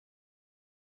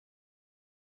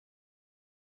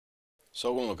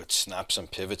So we're going to look at snaps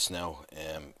and pivots now.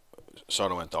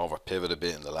 Sort of went over pivot a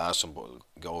bit in the last one, but we'll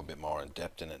go a bit more in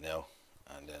depth in it now.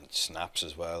 And then snaps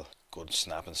as well. Good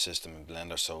snapping system in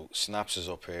Blender. So snaps is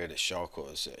up here. The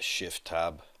shortcut is Shift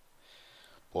Tab.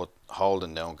 But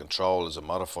holding down Control is a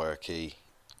modifier key.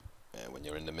 When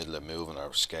you're in the middle of moving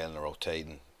or scaling or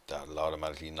rotating, that'll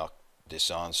automatically knock this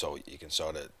on, so you can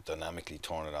sort of dynamically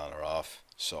turn it on or off.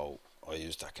 So I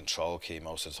use that Control key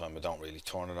most of the time. I don't really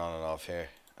turn it on and off here.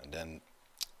 And then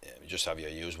you just have your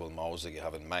usual modes like you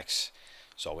have in Max.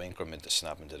 So increment the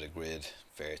snap into the grid,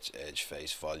 vert, edge,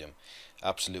 face, volume.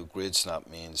 Absolute grid snap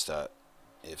means that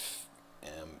if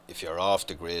you're off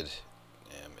the grid,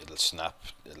 it'll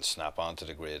snap onto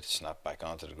the grid, snap back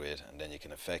onto the grid, and then you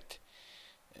can affect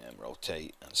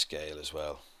rotate and scale as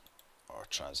well, or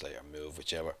translate or move,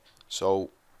 whichever.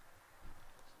 So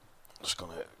I'm just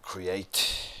going to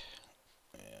create.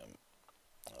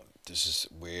 This is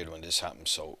weird when this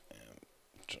happens, so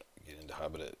get in the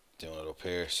habit of doing it up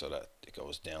here so that it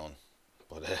goes down.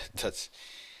 But that's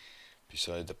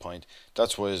beside the point.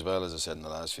 That's why, as well as I said in the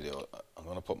last video, I'm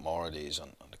going to put more of these on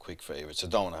the quick favorites. I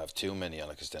don't want to have too many on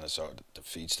it because then it sort of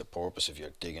defeats the purpose if you're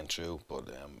digging through. But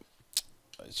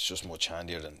it's just much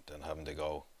handier than having to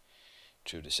go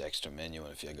through this extra menu,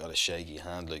 and if you've got a shaky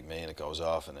hand like me and it goes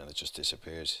off and then it just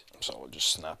disappears. So I'll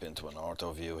just snap into an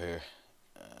ortho view here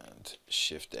and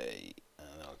Shift A,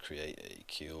 and I'll create a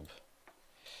cube.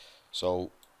 So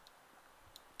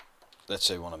let's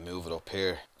say I want to move it up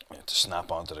here to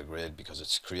snap onto the grid because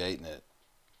it's creating it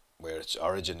where its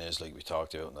origin is, like we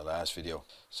talked about in the last video.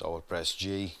 So I'll press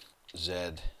G, Z,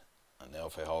 and now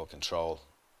if I hold Control,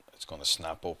 it's going to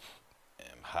snap up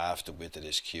half the width of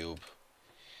this cube,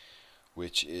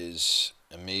 which is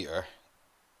a meter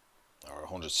or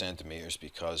 100 centimeters,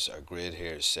 because our grid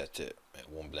here is set to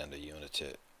one blender unit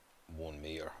to 1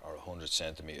 meter, or 100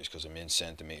 centimeters because I'm in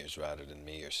centimeters rather than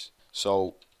meters.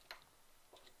 So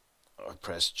I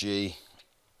press G,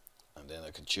 and then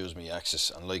I can choose my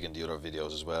axis, and like in the other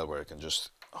videos as well, where I can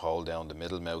just hold down the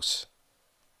middle mouse,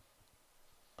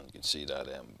 and you can see that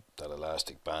that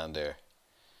elastic band there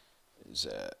is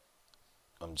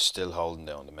I'm still holding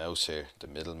down the mouse here, the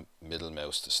middle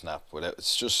mouse, to snap. Without,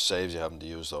 it just saves you having to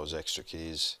use those extra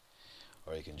keys,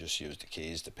 or you can just use the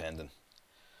keys depending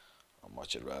on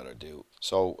what you'd rather do.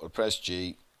 So I'll press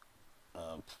G,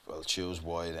 I'll choose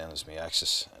Y then as my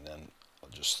axis, and then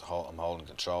I'm holding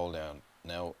Control down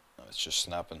now, and it's just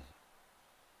snapping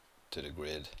to the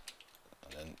grid.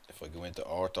 And then if I go into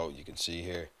ortho, you can see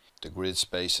here the grid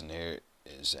space in here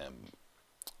is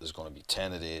there's going to be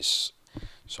 10 of these.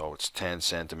 So it's 10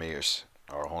 centimeters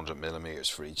or 100 millimeters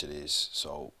for each of these.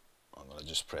 So I'm going to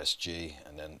just press G,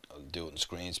 and then I'll do it in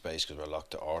screen space because we're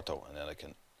locked to ortho, and then I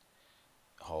can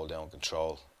hold down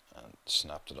Control and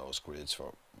snap to those grids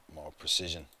for more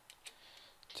precision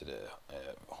to the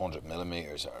 100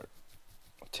 millimeters or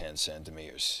 10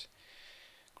 centimeters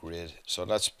grid. So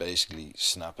that's basically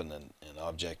snapping in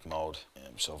object mode.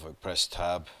 So if I press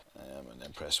Tab and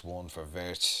then press 1 for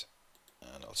verts,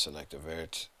 and I'll select a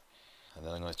vert, and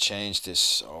then I'm going to change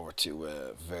this over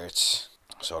to verts.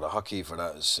 So the hotkey for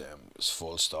that is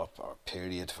full stop or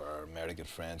period for our American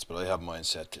friends, but I have mine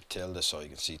set to tilde, so you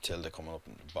can see tilde coming up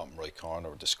in the bottom right corner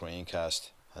with the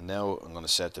screencast. And now I'm going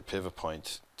to set the pivot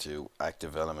point to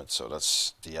active element, so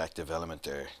that's the active element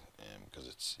there,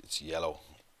 because it's yellow.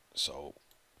 So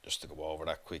just to go over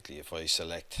that quickly, if I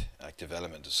select active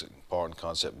element, it's an important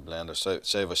concept in Blender. So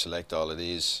say if I select all of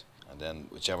these, and then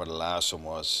whichever the last one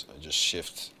was, I just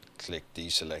shift click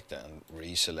deselect it and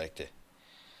reselect it,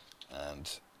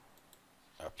 and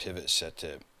our pivot is set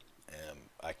to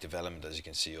active element, as you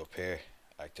can see up here,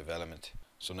 active element.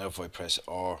 So now if I press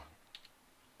R,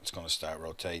 it's going to start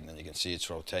rotating, and you can see it's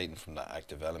rotating from that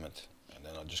active element. And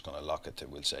then I'm just going to lock it to,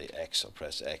 we'll say X. I'll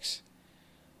press X,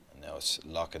 and now it's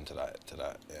locking to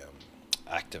that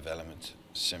active element.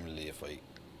 Similarly, if I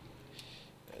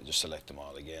just select them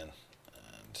all again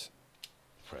and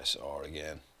press R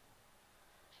again,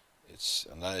 it's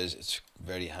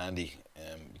very handy.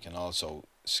 You can also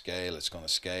scale. It's going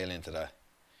to scale into that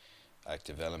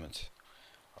active element.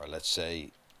 Or let's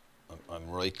say I'm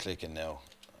right clicking now.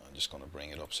 I'm just going to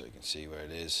bring it up so you can see where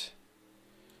it is.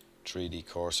 3D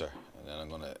cursor, and then I'm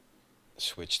going to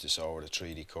switch this over to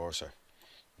 3D cursor.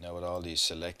 Now with all these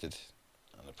selected,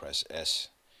 and I press S,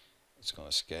 it's going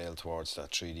to scale towards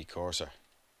that 3D cursor,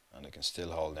 and I can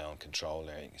still hold down Control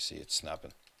there. You can see it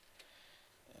snapping.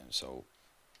 And so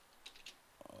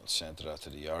I'll center that to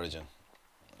the origin,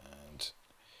 and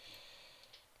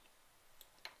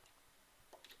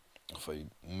if I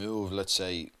move, let's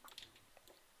say,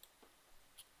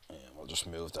 I'll just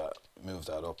move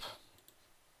that up,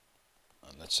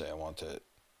 and let's say I want to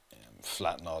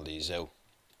flatten all these out.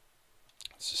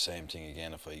 It's the same thing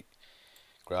again. If I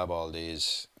grab all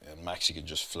these, and Max, you can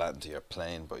just flatten to your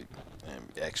plane by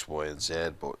X, Y, and Z,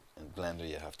 but in Blender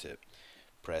you have to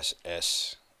press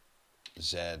S,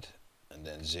 Z, and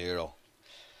then 0,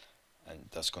 and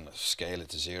that's going to scale it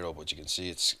to 0. But you can see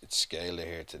it's scaled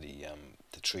here to the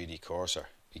 3D cursor,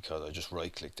 because I just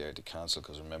right click there to cancel,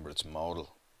 because remember it's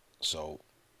modal, so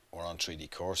we're on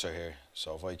 3D cursor here.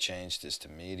 So if I change this to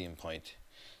medium point,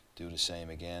 do the same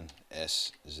again,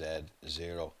 S, Z,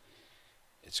 0,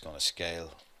 it's going to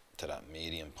scale to that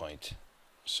medium point.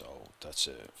 So that's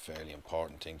a fairly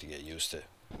important thing to get used to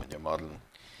when you're modeling,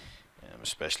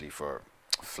 especially for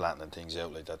flattening things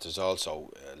out like that. There's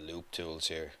also loop tools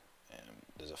here.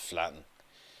 There's a flatten,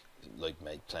 like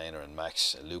Make Planer and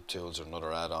Max. Loop tools are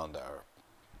another add-on that are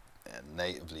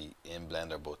natively in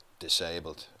Blender but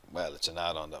disabled. Well, it's an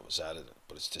add-on that was added,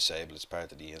 but it's disabled. It's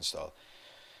part of the install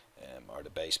or the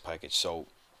base package. So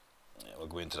we'll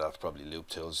go into that, probably loop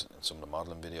tools in some of the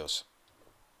modeling videos.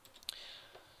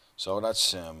 So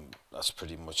that's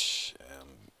pretty much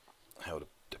how the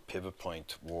pivot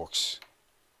point works.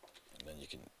 And then you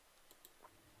can,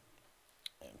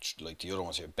 like the other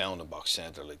ones here, bounding box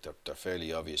center, like they're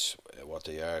fairly obvious what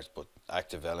they are, but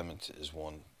active element is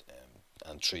one,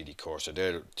 and 3D cursor,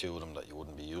 they're two of them that you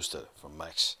wouldn't be used to from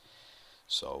Max.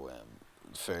 So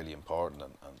fairly important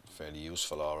and fairly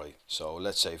useful. Alright, so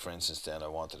let's say for instance then I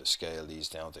wanted to scale these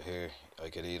down to here. I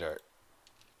could either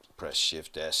press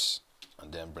Shift S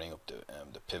and then bring up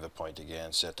the pivot point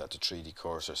again, set that to 3D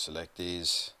cursor, select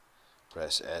these,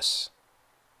 press S,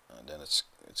 and then it's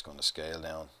going to scale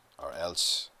down. Or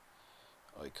else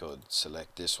I could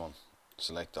select this one,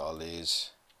 select all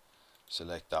these,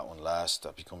 select that one last,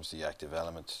 that becomes the active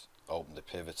element, open the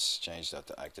pivots, change that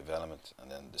to active element,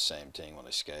 and then the same thing when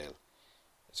I scale,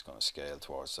 it's going to scale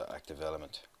towards the active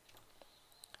element.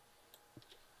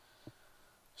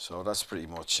 So that's pretty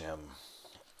much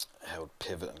how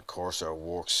pivot and cursor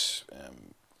works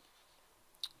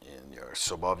in your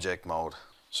sub-object mode.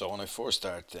 So when I first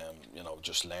started,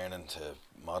 just learning to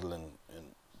model in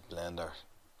Blender,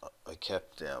 I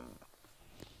kept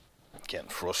getting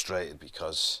frustrated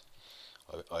because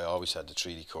I always had the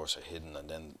 3D cursor hidden, and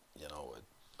then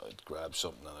I'd grab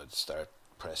something and I'd start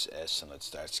press S and I'd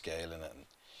start scaling it, and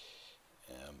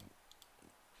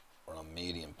we're on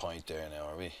medium point there now,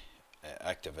 are we?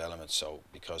 Active elements, so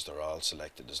because they're all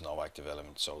selected, there's no active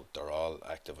element, so they're all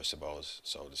active, I suppose,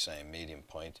 so the same medium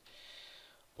point.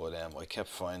 But I kept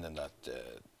finding that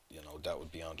that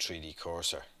would be on 3D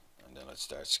cursor, and then I'd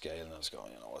start scaling and I was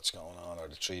going, what's going on? Or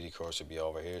the 3D cursor would be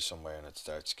over here somewhere and I'd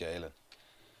start scaling,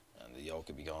 and the yoke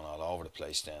would be going all over the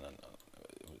place then, and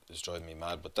it was driving me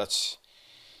mad. But that's,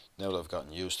 now that I've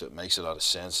gotten used to it, makes a lot of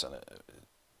sense, and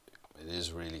it is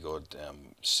a really good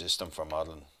system for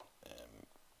modeling,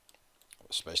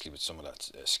 especially with some of that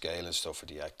scaling stuff for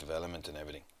the active element and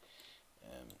everything.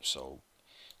 So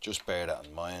just bear that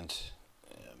in mind.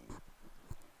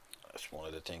 That's one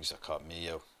of the things that caught me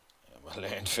out. I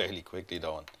learned fairly quickly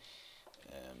though,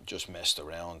 and just messed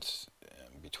around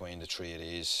between the three of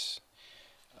these,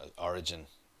 origin,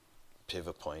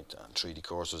 pivot point, and 3D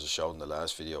cursor, as I showed in the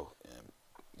last video.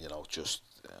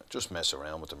 Just mess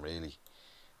around with them really.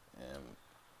 And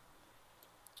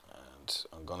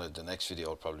the next video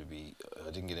will probably be, I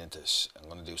didn't get into this, I'm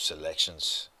going to do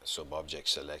selections, sub-object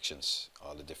selections,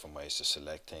 all the different ways to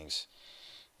select things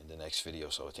in the next video.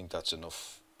 So I think that's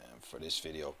enough for this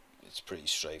video. It's pretty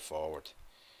straightforward,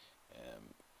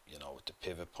 with the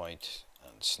pivot point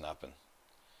and snapping.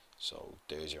 So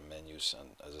there's your menus, and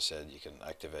as I said, you can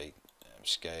activate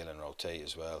scale and rotate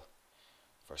as well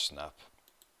for snap.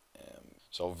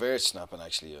 So vert snapping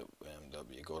actually, that'll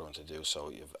be a good one to do.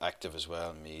 So you have active as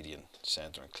well, median,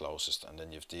 center, and closest, and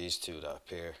then you have these two that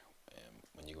appear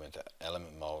when you go into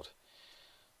element mode.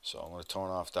 So I'm going to turn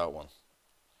off that one,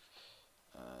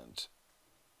 and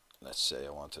let's say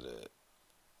I wanted to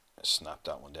snap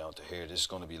that one down to here. This is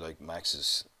going to be like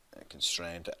Max's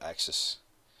constraint to axis.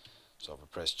 So if I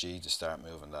press G to start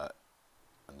moving that,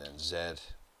 and then Z,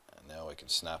 and now I can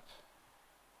snap,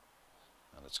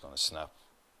 and it's going to snap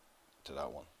to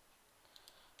that one.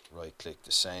 Right click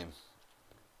the same,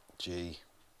 G,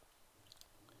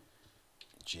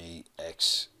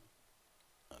 X,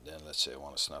 and then let's say I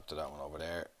want to snap to that one over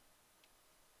there.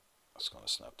 It's going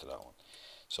to snap to that one.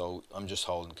 So I'm just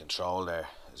holding control there,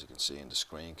 as you can see in the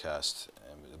screencast.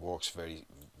 It works very,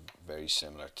 very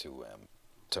similar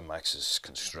to Max's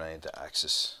constraint to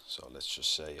axis. So let's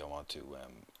just say I want to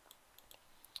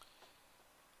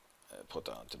put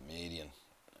that onto median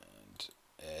and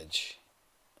edge,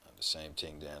 and the same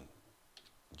thing then,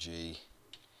 G,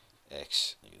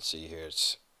 X. You can see here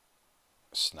it's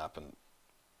snapping.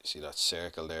 You see that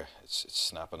circle there? It's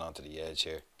snapping onto the edge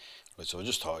here. Right, so I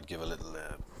just thought I'd give a little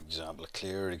example, a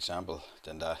clearer example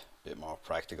than that, a bit more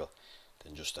practical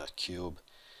than just that cube.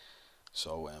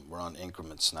 So we're on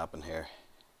increment snapping here,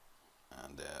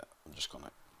 and I'm just going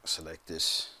to select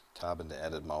this, tab into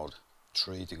edit mode,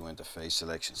 3 to go into face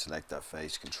selection, select that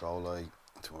face, Control I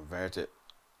to invert it,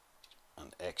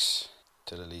 and X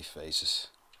to delete faces.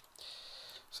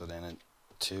 So then in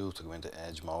 2 to go into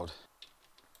edge mode,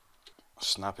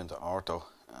 snap into ortho,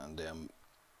 and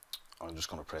I'm just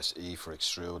going to press E for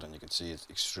extrude, and you can see it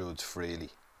extrudes freely.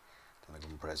 Then I'm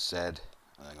going to press Z, and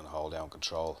I'm going to hold down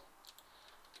Control,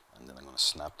 and then I'm going to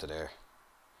snap to there.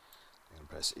 I'm going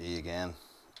to press E again,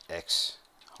 X,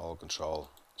 hold Control,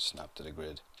 snap to the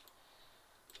grid,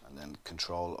 and then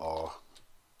Control R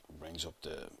brings up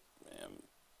the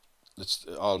it's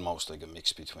almost like a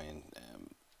mix between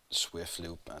Swift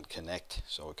Loop and Connect,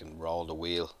 so I can roll the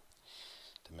wheel,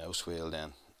 the mouse wheel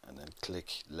then, and then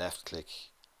click, left click,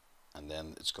 and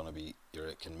then it's going to be, you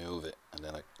can move it, and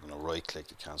then I'm going to right click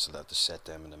to cancel that, to set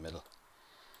them in the middle.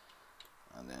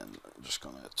 And then I'm just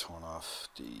going to turn off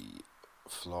the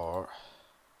floor,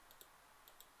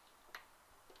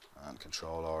 and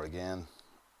Control R again,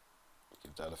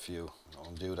 give that a few. I'll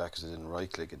undo that because I didn't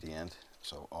right click at the end,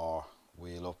 so R,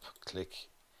 wheel up, click,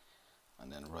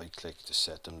 and then right click to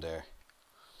set them there.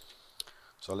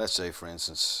 So let's say for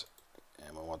instance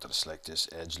I wanted to select this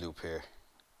edge loop here,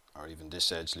 or even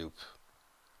this edge loop,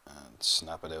 and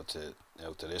snap it out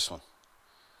to this one.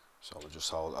 So we'll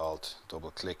just hold Alt,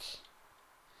 double click,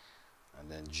 and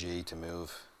then G to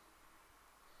move,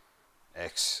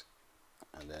 X,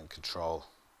 and then Control,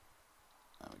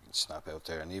 and we can snap out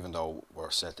there. And even though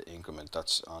we're set to increment,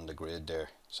 that's on the grid there,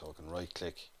 so I can right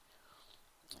click,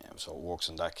 so it works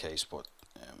in that case. But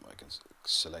I can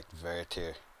select vert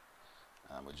here,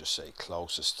 and we'll just say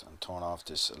closest, and turn off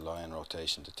this align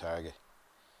rotation to target.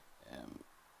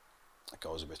 It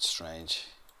goes a bit strange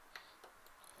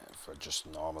for just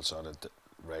normal sort of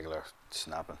regular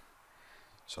snapping.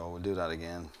 So we'll do that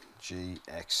again, G,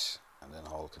 X, and then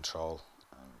hold Control,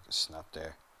 and we can snap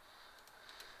there.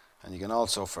 And you can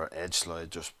also, for edge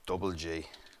slide, just double G,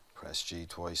 press G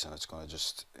twice, and it's going to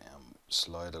just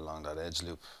slide along that edge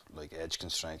loop like edge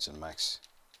constraints in Max.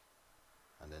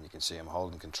 And then you can see I'm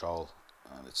holding Control,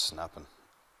 and it's snapping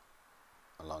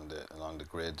along the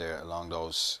grid there, along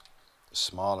those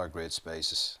smaller grid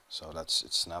spaces. So it's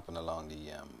snapping along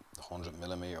the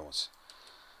 100mm ones.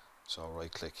 So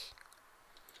right click,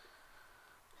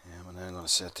 and then I'm going to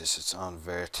set this, it's on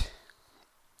vert,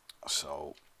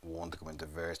 so 1 to go into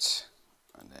verts,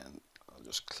 and then I'll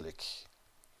just click,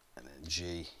 and then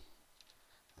G,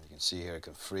 and you can see here I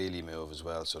can freely move as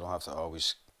well, so I don't have to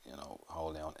always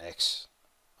hold down X.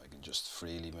 I can just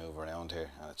freely move around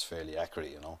here, and it's fairly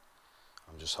accurate,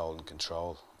 I'm just holding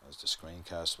Control, as the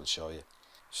screencast will show you.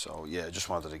 So yeah, I just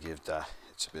wanted to give that,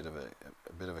 it's a bit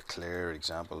of a clearer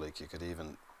example. Like you could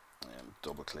even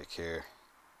double click here,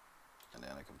 and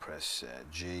then I can press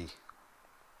G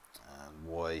and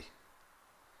Y,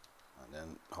 and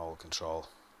then hold Control.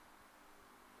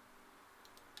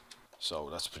 So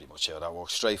that's pretty much how that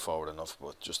works. Straightforward enough,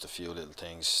 but just a few little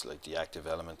things like the active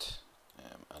element,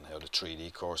 and how the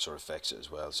 3D cursor affects it as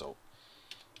well. So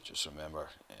just remember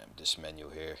this menu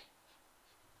here,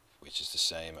 which is the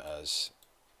same as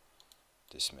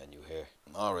this menu here.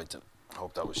 Alright then, I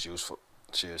hope that was useful.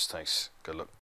 Cheers, thanks, good luck.